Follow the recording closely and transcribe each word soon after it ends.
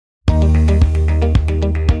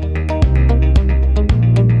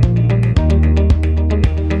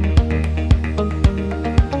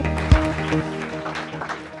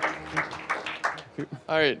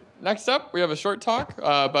right, next up, we have a short talk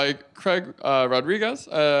by Craig Rodrigues.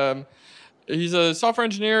 He's a software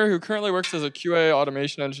engineer who currently works as a QA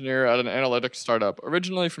automation engineer at an analytics startup.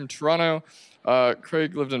 Originally from Toronto,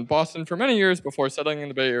 Craig lived in Boston for many years before settling in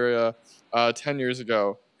the Bay Area 10 years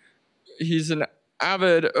ago. He's an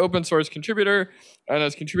avid open source contributor and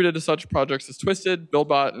has contributed to such projects as Twisted,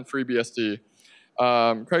 Buildbot, and FreeBSD.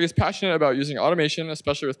 Craig is passionate about using automation,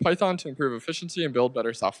 especially with Python, to improve efficiency and build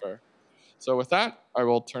better software. So with that, I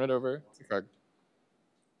will turn it over to Craig.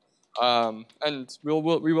 And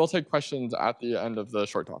we will take questions at the end of the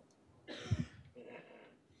short talk.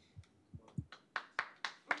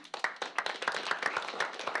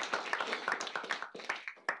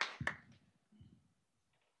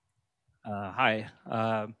 Hi.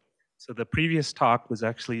 So the previous talk was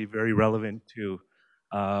actually very relevant to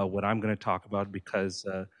what I'm going to talk about because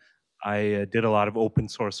I did a lot of open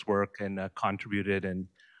source work and contributed, and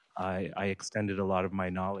I extended a lot of my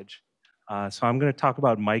knowledge. So I'm going to talk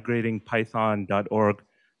about migrating python.org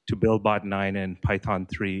to Buildbot 9 and Python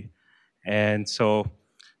 3. And so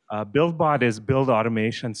Buildbot is build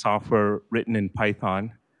automation software written in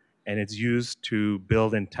Python, and it's used to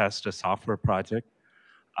build and test a software project.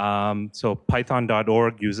 So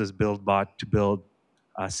python.org uses Buildbot to build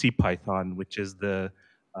CPython, which is the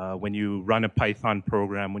when you run a Python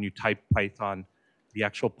program, when you type Python, the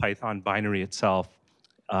actual Python binary itself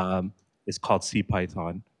is called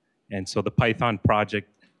CPython. And so the Python project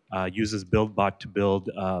uses Buildbot to build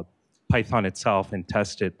Python itself and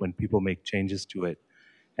test it when people make changes to it.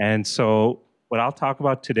 And so what I'll talk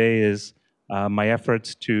about today is my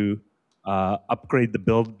efforts to upgrade the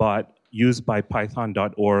Buildbot used by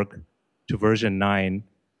python.org to version 9,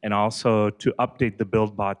 and also to update the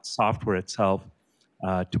Buildbot software itself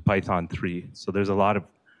to Python 3. So there's a lot of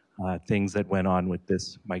things that went on with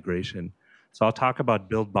this migration. So I'll talk about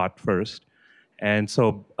Buildbot first. And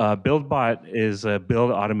so Buildbot is a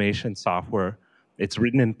build automation software. It's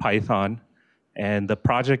written in Python, and the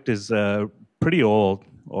project is pretty old,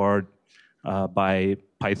 or by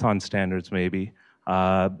Python standards maybe.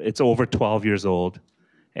 It's over 12 years old.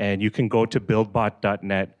 And you can go to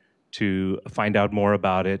buildbot.net to find out more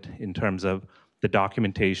about it in terms of the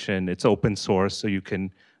documentation. It's open source, so you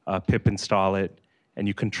can pip install it, and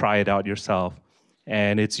you can try it out yourself.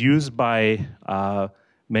 And it's used by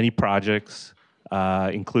many projects,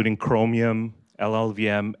 including Chromium,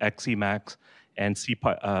 LLVM, Emacs,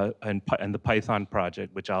 and the Python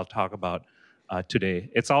project, which I'll talk about today.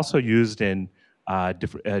 It's also used in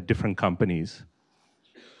different companies.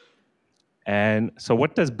 And so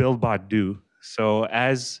what does Buildbot do? So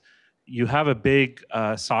as you have a big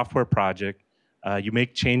software project, you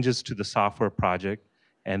make changes to the software project,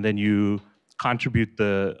 and then you contribute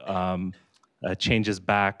the changes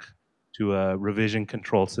back to a revision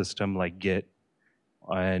control system like Git.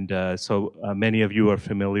 And so many of you are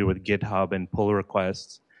familiar with GitHub and pull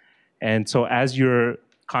requests. And so as you're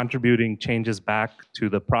contributing changes back to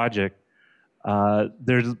the project,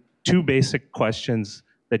 there's two basic questions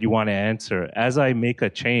that you want to answer. As I make a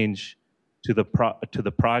change to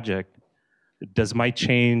the project, does my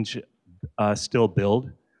change still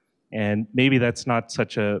build? And maybe that's not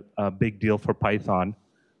such a big deal for Python,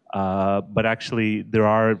 but actually there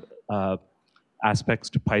are aspects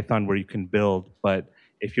to Python where you can build. But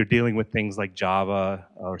if you're dealing with things like Java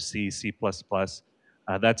or C, C++,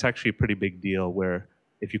 that's actually a pretty big deal, where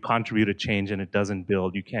if you contribute a change and it doesn't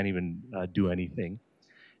build, you can't even do anything.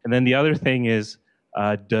 And then the other thing is,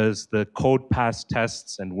 does the code pass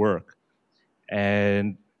tests and work?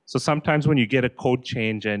 And so sometimes when you get a code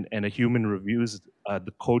change and a human reviews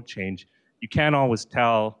the code change, you can't always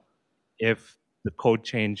tell if the code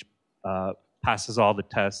change passes all the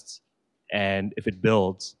tests and if it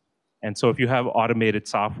builds. And so if you have automated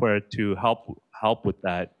software to help with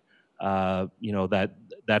that,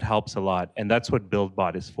 that helps a lot. And that's what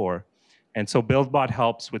Buildbot is for. And so Buildbot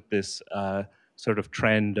helps with this sort of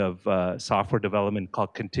trend of software development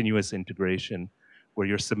called continuous integration, where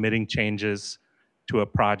you're submitting changes to a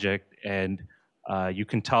project, and you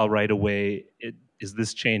can tell right away, is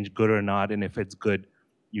this change good or not? And if it's good,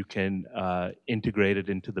 you can integrate it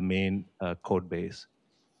into the main code base.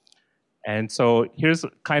 And so here's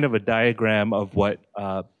kind of a diagram of what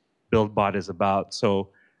Buildbot is about. So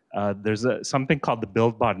there's something called the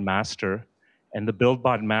Buildbot master, and the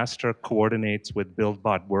Buildbot master coordinates with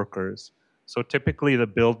Buildbot workers. So typically the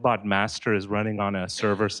Buildbot master is running on a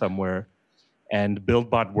server somewhere, and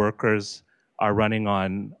Buildbot workers are running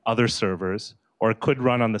on other servers, or it could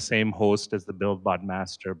run on the same host as the Buildbot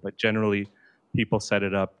master, but generally people set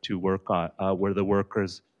it up to work on where the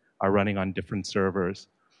workers are running on different servers.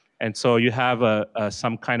 And so you have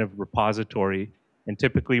some kind of repository And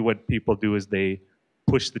typically what people do is they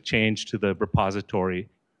push the change to the repository.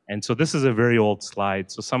 And so this is a very old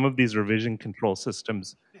slide. So some of these revision control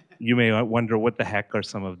systems, you may wonder what the heck are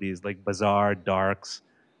some of these, like Bazaar, Darks,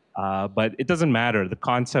 but it doesn't matter. The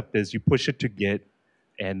concept is you push it to Git,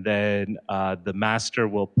 and then the master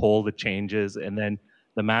will pull the changes, and then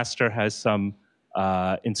the master has some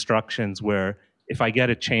instructions where if I get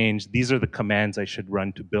a change, these are the commands I should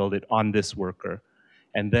run to build it on this worker.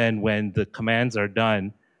 And then when the commands are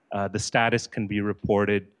done, the status can be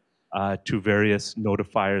reported to various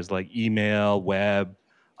notifiers like email, web,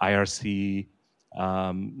 IRC,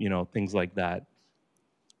 things like that.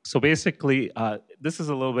 So basically, this is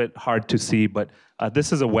a little bit hard to see, but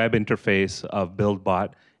this is a web interface of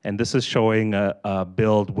Buildbot, and this is showing a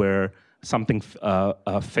build where something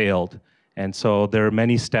failed. And so there are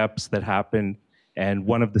many steps that happen, and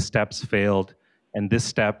one of the steps failed, and this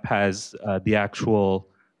step has the actual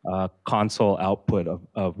console output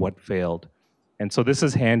of what failed. And so this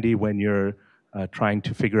is handy when you're trying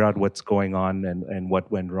to figure out what's going on and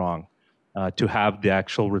what went wrong. To have the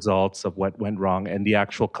actual results of what went wrong and the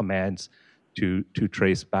actual commands to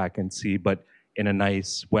trace back and see, but in a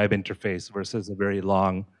nice web interface versus a very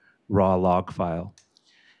long raw log file.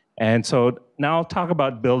 And so now I'll talk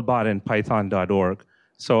about Buildbot and python.org.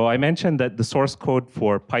 So I mentioned that the source code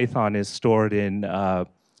for Python is stored in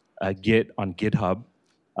Git on GitHub.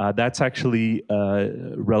 That's actually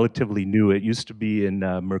relatively new. It used to be in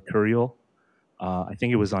Mercurial. I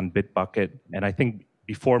think it was on Bitbucket, and I think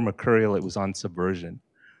before Mercurial, it was on Subversion.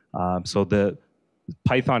 So the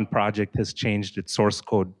Python project has changed its source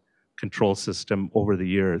code control system over the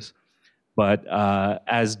years. But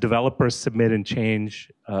as developers submit changes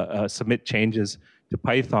to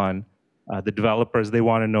Python, the developers, they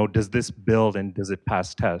want to know, does this build and does it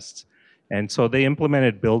pass tests? And so they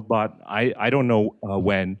implemented Buildbot. I don't know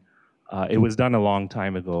when. It was done a long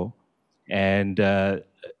time ago. And the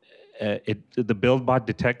Buildbot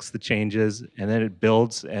detects the changes, and then it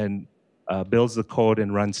builds the code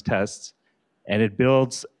and runs tests. And it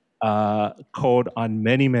builds code on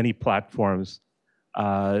many, many platforms,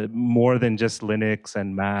 more than just Linux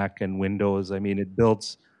and Mac and Windows. I mean, it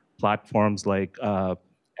builds platforms like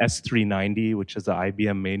S390, which is the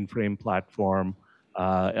IBM mainframe platform,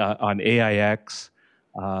 on AIX,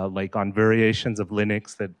 like on variations of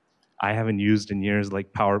Linux that I haven't used in years,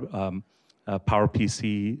 like PowerPC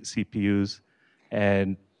CPUs.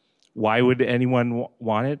 And why would anyone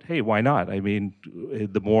want it? Hey, why not? I mean,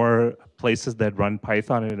 the more places that run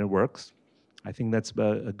Python and it works, I think that's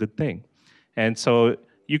a good thing. And so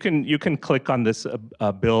you can click on this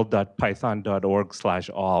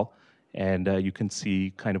build.python.org/all, and you can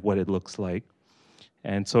see kind of what it looks like.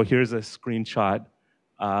 And so here's a screenshot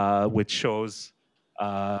which shows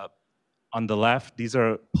on the left, these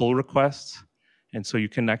are pull requests. And so you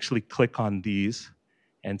can actually click on these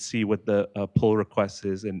and see what the pull request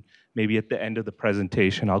is. And maybe at the end of the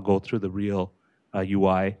presentation, I'll go through the real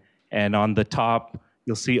UI. And on the top,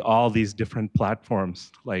 you'll see all these different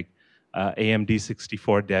platforms like AMD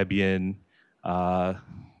 64 Debian,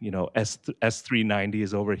 S390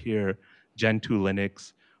 is over here, Gen 2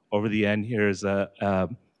 Linux. Over the end here is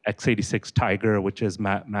x86 Tiger, which is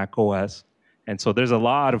Mac OS. And so there's a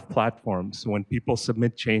lot of platforms. So when people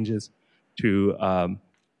submit changes to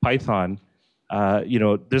Python,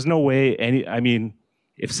 there's no way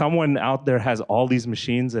if someone out there has all these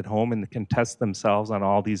machines at home and can test themselves on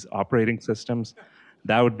all these operating systems,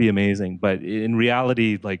 that would be amazing. But in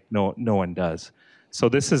reality, like no one does. So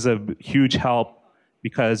this is a huge help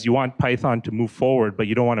because you want Python to move forward, but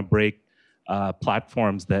you don't want to break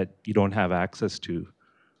platforms that you don't have access to.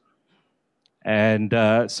 And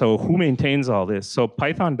so who maintains all this? So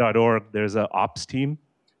python.org, there's an ops team,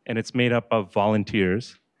 and it's made up of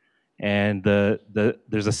volunteers. And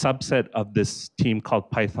there's a subset of this team called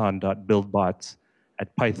python.buildbots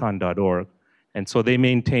at python.org. And so they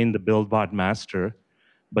maintain the Buildbot master,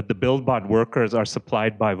 but the Buildbot workers are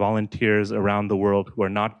supplied by volunteers around the world who are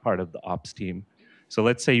not part of the ops team. So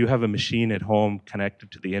let's say you have a machine at home connected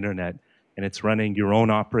to the internet, and it's running your own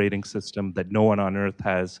operating system that no one on earth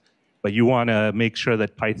has, but you want to make sure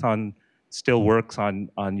that Python still works on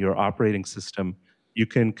your operating system. You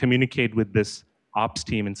can communicate with this ops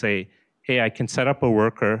team and say, hey, I can set up a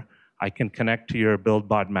worker, I can connect to your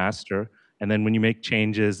Buildbot master, and then when you make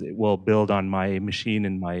changes, it will build on my machine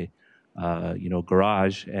in my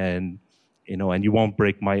garage, and you won't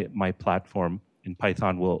break my platform, and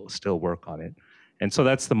Python will still work on it. And so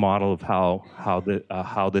that's the model of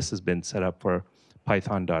how this has been set up for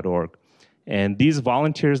python.org. And these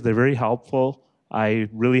volunteers, they're very helpful. I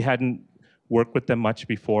really hadn't worked with them much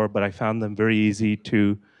before, but I found them very easy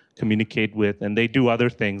to communicate with, and they do other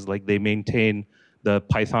things like they maintain the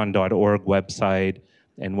python.org website,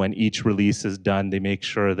 and when each release is done, they make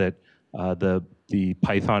sure that the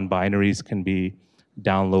Python binaries can be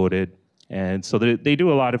downloaded. And so they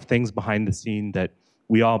do a lot of things behind the scene that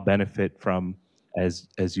we all benefit from as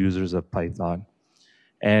users of Python.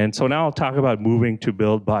 And so now I'll talk about moving to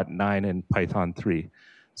Buildbot 9 and Python 3.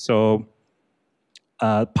 So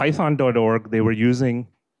python.org, they were using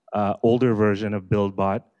older version of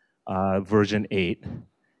Buildbot, version 8.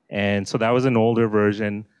 And so that was an older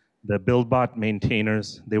version. The Buildbot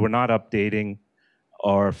maintainers, they were not updating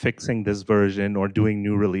or fixing this version or doing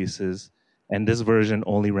new releases. And this version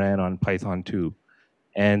only ran on Python 2.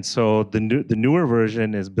 And so the newer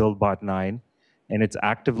version is Buildbot 9, and it's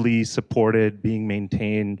actively supported, being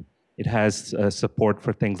maintained. It has support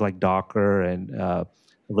for things like Docker and a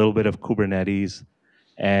little bit of Kubernetes.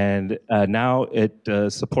 And now it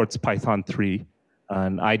supports Python 3.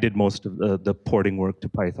 And I did most of the porting work to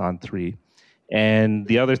Python 3. And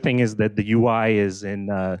the other thing is that the UI is in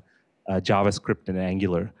JavaScript and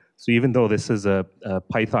Angular. So even though this is a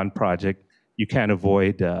Python project, you can't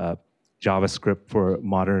avoid JavaScript for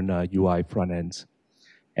modern UI front ends.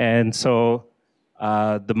 And so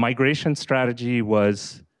the migration strategy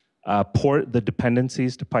was port the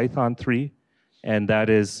dependencies to Python 3. And that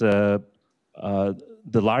is,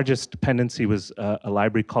 the largest dependency was a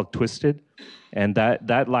library called Twisted. And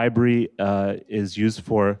that library is used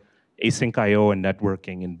for async I/O and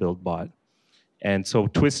networking in Buildbot. And so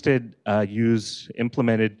Twisted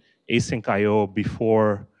implemented async I/O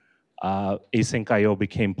before async I/O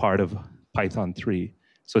became part of Python 3.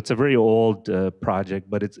 So it's a very old project,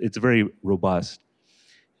 but it's very robust.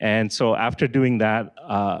 And so after doing that,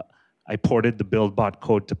 I ported the Buildbot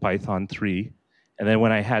code to Python 3. And then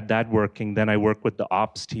when I had that working, then I worked with the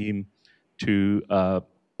ops team to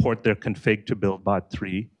port their config to Buildbot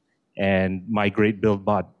 3 and migrate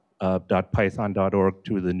buildbot.python.org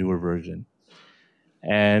to the newer version.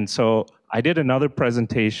 And so I did another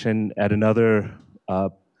presentation at another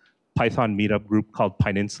Python meetup group called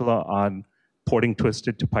Peninsula on porting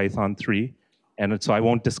Twisted to Python 3. And so I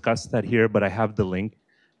won't discuss that here, but I have the link.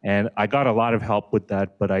 And I got a lot of help with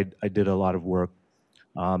that, but I did a lot of work.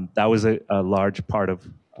 That was a large part of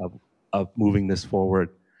moving this forward.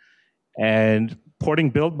 And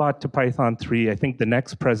porting Buildbot to Python 3, I think the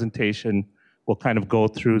next presentation will kind of go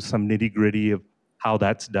through some nitty-gritty of how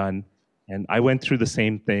that's done. And I went through the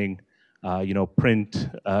same thing. Print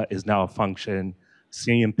is now a function.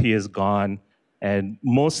 CMP is gone. And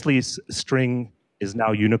mostly string is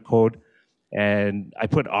now Unicode. And I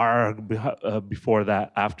put R before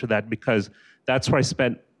that, after that, because that's where I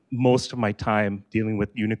spent most of my time dealing with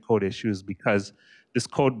Unicode issues, because this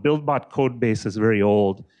Buildbot code base is very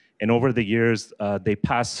old. And over the years, they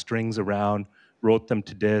passed strings around, wrote them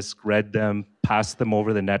to disk, read them, passed them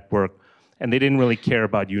over the network. And they didn't really care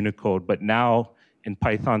about Unicode. But now in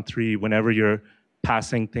Python 3, whenever you're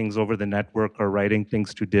passing things over the network or writing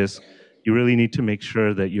things to disk, you really need to make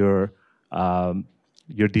sure that you're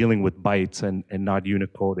dealing with bytes and not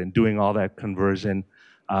Unicode, and doing all that conversion.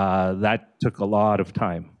 That took a lot of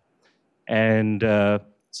time. And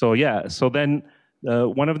so then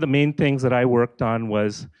one of the main things that I worked on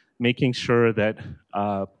was making sure that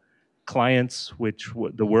clients,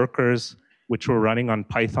 the workers which were running on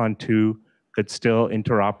Python 2 could still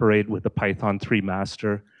interoperate with the Python 3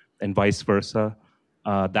 master and vice versa.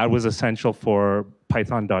 That was essential for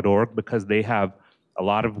python.org because they have a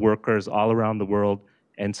lot of workers all around the world.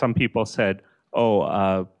 And some people said,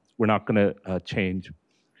 oh, we're not going to change.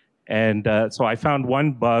 And so I found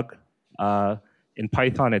one bug in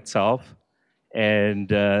Python itself.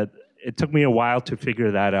 And it took me a while to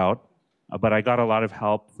figure that out. But I got a lot of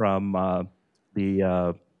help from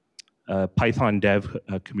the Python dev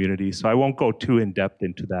community. So I won't go too in-depth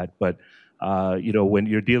into that. But when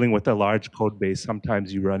you're dealing with a large code base,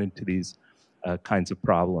 sometimes you run into these kinds of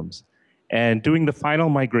problems. And doing the final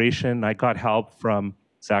migration, I got help from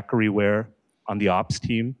Zachary Ware on the ops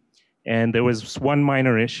team. And there was one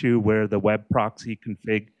minor issue where the web proxy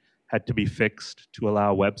config had to be fixed to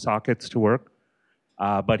allow WebSockets to work.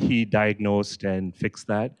 But he diagnosed and fixed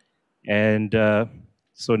that. And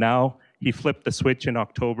so now he flipped the switch in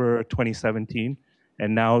October 2017.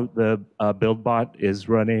 And now the Buildbot is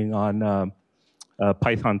running on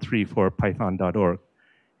Python 3 for python.org.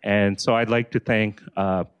 And so I'd like to thank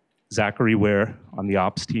Zachary Ware on the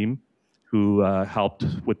ops team, who helped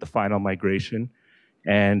with the final migration,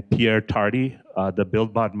 and Pierre Tardy, the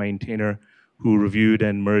Buildbot maintainer, who reviewed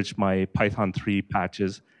and merged my Python 3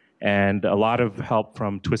 patches, and a lot of help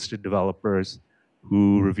from Twisted developers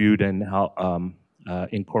who reviewed and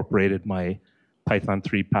incorporated my Python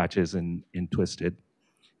 3 patches in Twisted.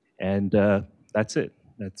 And that's it.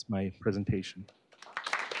 That's my presentation.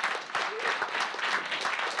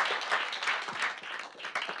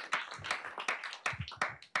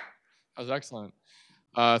 That was excellent.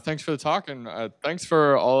 Thanks for the talk, and thanks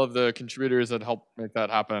for all of the contributors that helped make that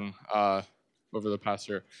happen over the past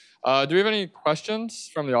year. Do we have any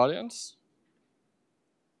questions from the audience?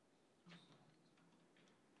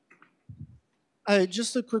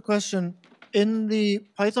 Just a quick question. In the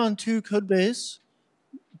Python 2 code base,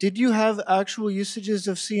 did you have actual usages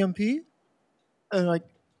of CMP?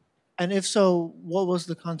 And if so, what was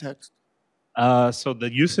the context? So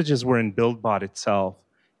the usages were in Buildbot itself.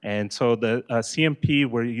 And so the CMP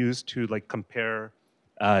were used to compare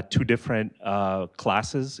two different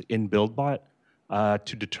classes in Buildbot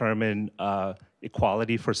to determine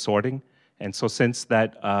equality for sorting. And so since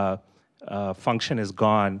that function is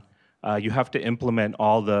gone, you have to implement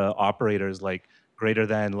all the operators like greater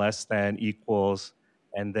than, less than, equals,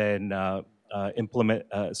 and then implement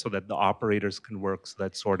so that the operators can work so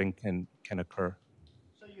that sorting can occur.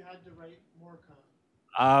 So you had to write more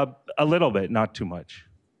code? A little bit, not too much.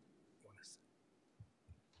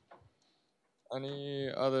 Any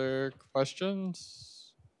other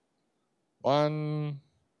questions? 1,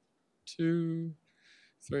 2,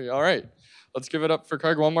 3. All right. Let's give it up for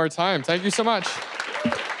Craig one more time. Thank you so much.